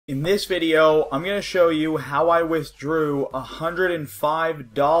In this video, I'm going to show you how I withdrew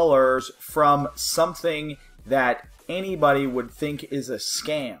 $105 from something that anybody would think is a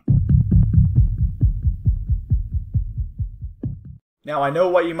scam. Now, I know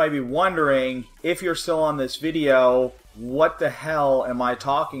what you might be wondering. If you're still on this video, what the hell am I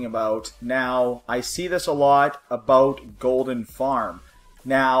talking about? Now, I see this a lot about Golden Farm.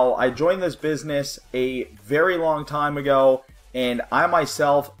 Now, I joined this business a very long time ago, and I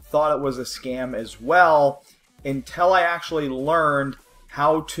myself thought it was a scam as well until I actually learned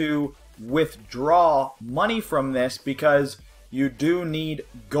how to withdraw money from this, because you do need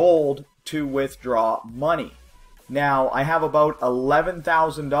gold to withdraw money. Now, I have about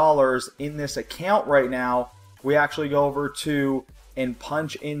 $11,000 in this account right now. We actually go over to and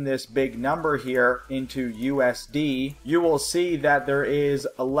punch in this big number here into USD. You will see that there is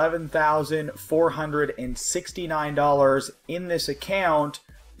 $11,469 in this account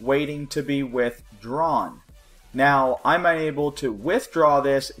waiting to be withdrawn. Now, I'm unable to withdraw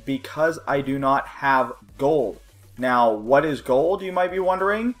this because I do not have gold. Now, what is gold, you might be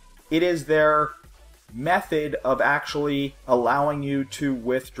wondering? It is their method of actually allowing you to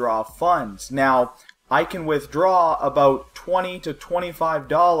withdraw funds. Now, I can withdraw about $20 to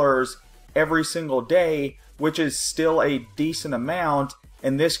 $25 every single day, which is still a decent amount,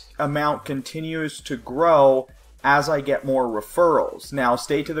 and this amount continues to grow as I get more referrals. Now,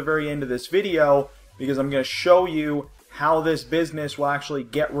 stay to the very end of this video, because I'm going to show you how this business will actually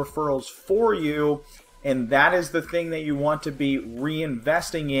get referrals for you, and that is the thing that you want to be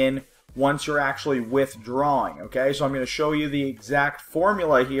reinvesting in once you're actually withdrawing. Okay, so I'm going to show you the exact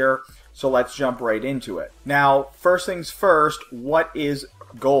formula here. So let's jump right into it. Now, first things first, what is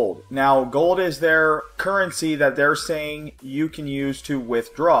gold? Now, gold is their currency that they're saying you can use to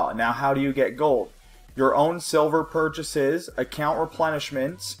withdraw. Now, how do you get gold? Your own silver purchases, account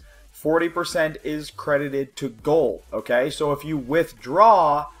replenishments, 40% is credited to gold. Okay, so if you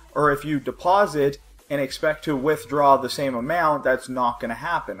withdraw or if you deposit and expect to withdraw the same amount, that's not going to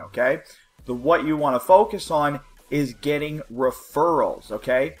happen. Okay, what you want to focus on is getting referrals.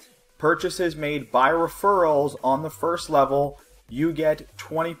 Okay, purchases made by referrals on the first level, you get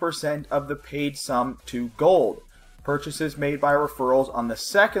 20% of the paid sum to gold. Purchases made by referrals on the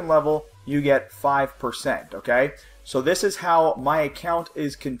second level, you get 5%. Okay, so this is how my account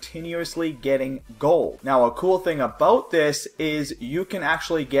is continuously getting gold. Now, a cool thing about this is you can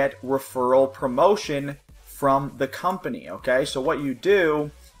actually get referral promotion from the company. Okay, so what you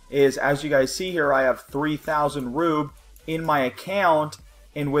do is, as you guys see here, I have 3,000 Rube in my account,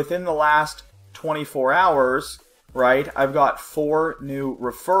 and within the last 24 hours, right, I've got 4 new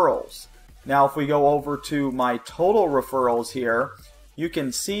referrals. Now, if we go over to my total referrals here, you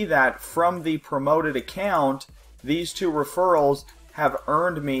can see that from the promoted account, these 2 referrals have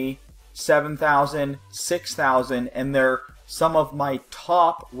earned me 7,000, 6,000, and they're some of my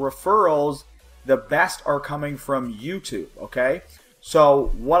top referrals. The best are coming from YouTube. Okay,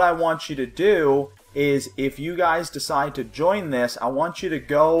 so what I want you to do is, if you guys decide to join this, I want you to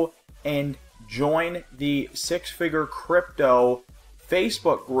go and join the Six Figure Crypto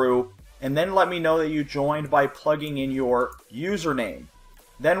Facebook group, and then let me know that you joined by plugging in your username.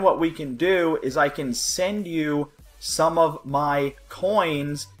 Then what we can do is I can send you some of my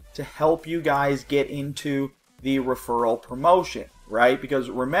coins to help you guys get into the referral promotion, right? Because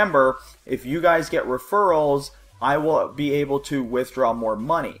remember, if you guys get referrals, I will be able to withdraw more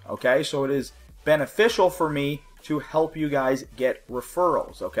money. Okay, so it is beneficial for me to help you guys get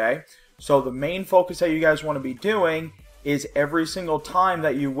referrals. Okay, so the main focus that you guys want to be doing is every single time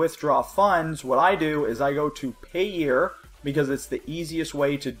that you withdraw funds, what I do is I go to Payeer, because it's the easiest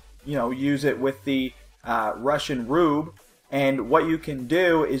way to, use it with the Russian Rube. And what you can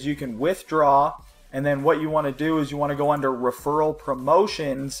do is you can withdraw, and then what you want to do is you want to go under referral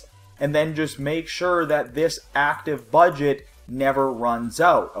promotions, and then just make sure that this active budget never runs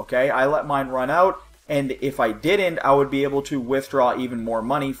out. Okay, I let mine run out, and if I didn't, I would be able to withdraw even more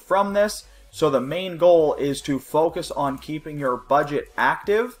money from this. So the main goal is to focus on keeping your budget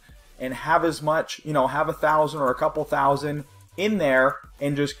active and have as much, have 1,000 or a couple thousand in there,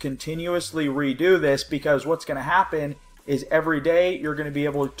 and just continuously redo this, because what's going to happen is every day you're going to be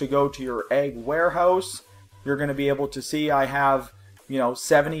able to go to your egg warehouse. You're going to be able to see I have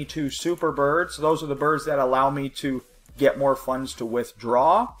 72 super birds. Those are the birds that allow me to get more funds to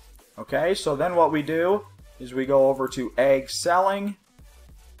withdraw. Okay, so then what we do is we go over to egg selling,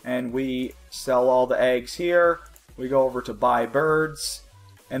 and we sell all the eggs here. We go over to buy birds,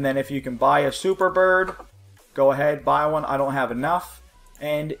 and then if you can buy a super bird, go ahead, buy one. I don't have enough.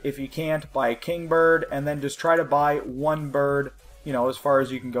 And if you can't, buy a king bird, and then just try to buy 1 bird as far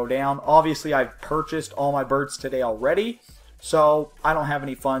as you can go down. Obviously, I've purchased all my birds today already, so I don't have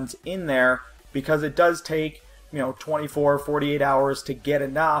any funds in there because it does take, 24, 48 hours to get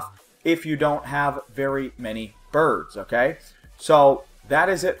enough if you don't have very many birds, okay? So that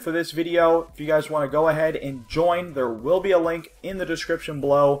is it for this video. If you guys want to go ahead and join, there will be a link in the description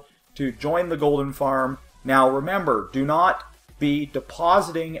below to join the Golden Farm. Now remember, do not be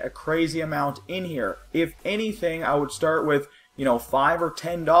depositing a crazy amount in here. If anything, I would start with, $5 or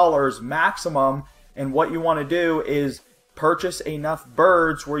 $10 maximum, and what you want to do is purchase enough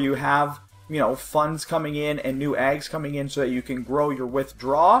birds where you have, funds coming in and new eggs coming in so that you can grow your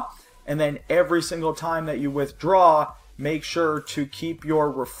withdraw. And then every single time that you withdraw, make sure to keep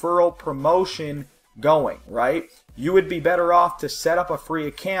your referral promotion going, right? You would be better off to set up a free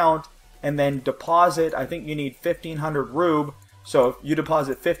account and then deposit, I think you need 1,500 rub. So if you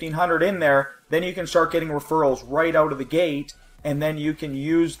deposit 1,500 in there, then you can start getting referrals right out of the gate, and then you can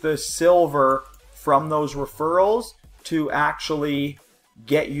use the silver from those referrals to actually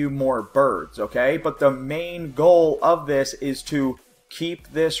get you more birds, okay? But the main goal of this is to keep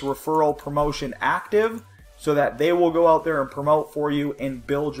this referral promotion active so that they will go out there and promote for you and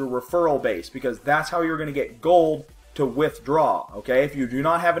build your referral base, because that's how you're going to get gold to withdraw, okay? If you do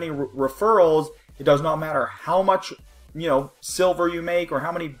not have any referrals, it does not matter how much, silver you make or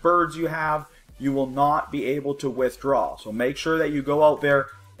how many birds you have, you will not be able to withdraw. So make sure that you go out there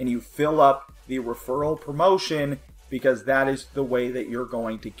and you fill up the referral promotion, because that is the way that you're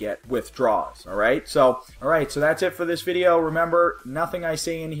going to get withdrawals. All right, so that's it for this video. Remember, nothing I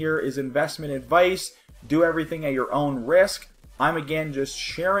say in here is investment advice. Do everything at your own risk. I'm again just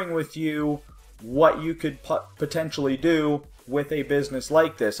sharing with you what you could potentially do with a business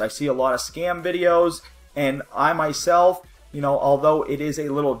like this. I see a lot of scam videos, and I myself, although it is a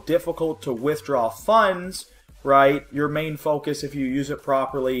little difficult to withdraw funds, right, your main focus, if you use it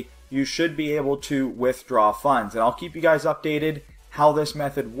properly, you should be able to withdraw funds. And I'll keep you guys updated how this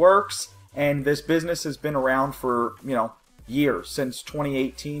method works. And this business has been around for, years, since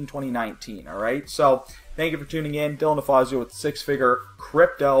 2018, 2019, all right? So thank you for tuning in. Dylan DeFazio with Six Figure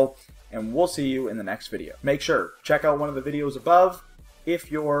Crypto, and we'll see you in the next video. Make sure, check out one of the videos above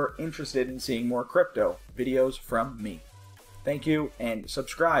if you're interested in seeing more crypto videos from me. Thank you, and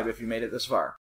subscribe if you made it this far.